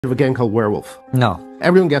of a game called Werewolf? No.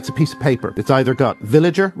 Everyone gets a piece of paper. It's either got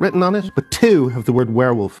villager written on it, but 2 have the word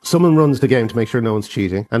werewolf. Someone runs the game to make sure no one's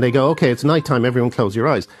cheating, and they go, okay, it's nighttime, everyone close your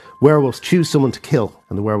eyes. Werewolves choose someone to kill,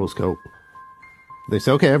 and the werewolves go... They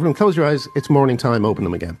say, okay, everyone close your eyes, it's morning time, open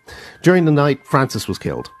them again. During the night, Francis was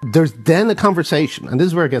killed. There's then a conversation, and this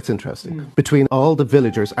is where it gets interesting, between all the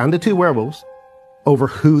villagers and the 2 werewolves over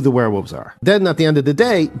who the werewolves are. Then at the end of the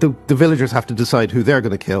day, the villagers have to decide who they're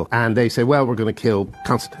going to kill, and they say, well, we're going to kill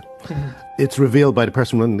Constantine. It's revealed by the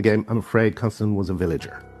person running the game, I'm afraid Constantine was a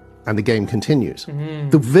villager. And the game continues.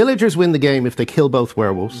 The villagers win the game if they kill both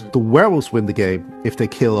werewolves. The werewolves win the game if they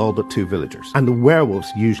kill all but 2 villagers. And the werewolves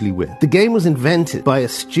usually win. The game was invented by a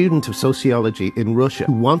student of sociology in Russia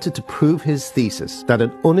who wanted to prove his thesis that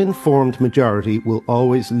an uninformed majority will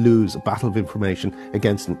always lose a battle of information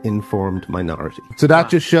against an informed minority. So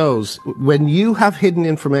that just shows when you have hidden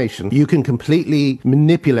information, you can completely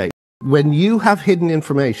manipulate. When you have hidden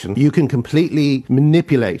information, you can completely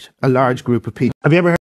manipulate a large group of people. Have you ever heard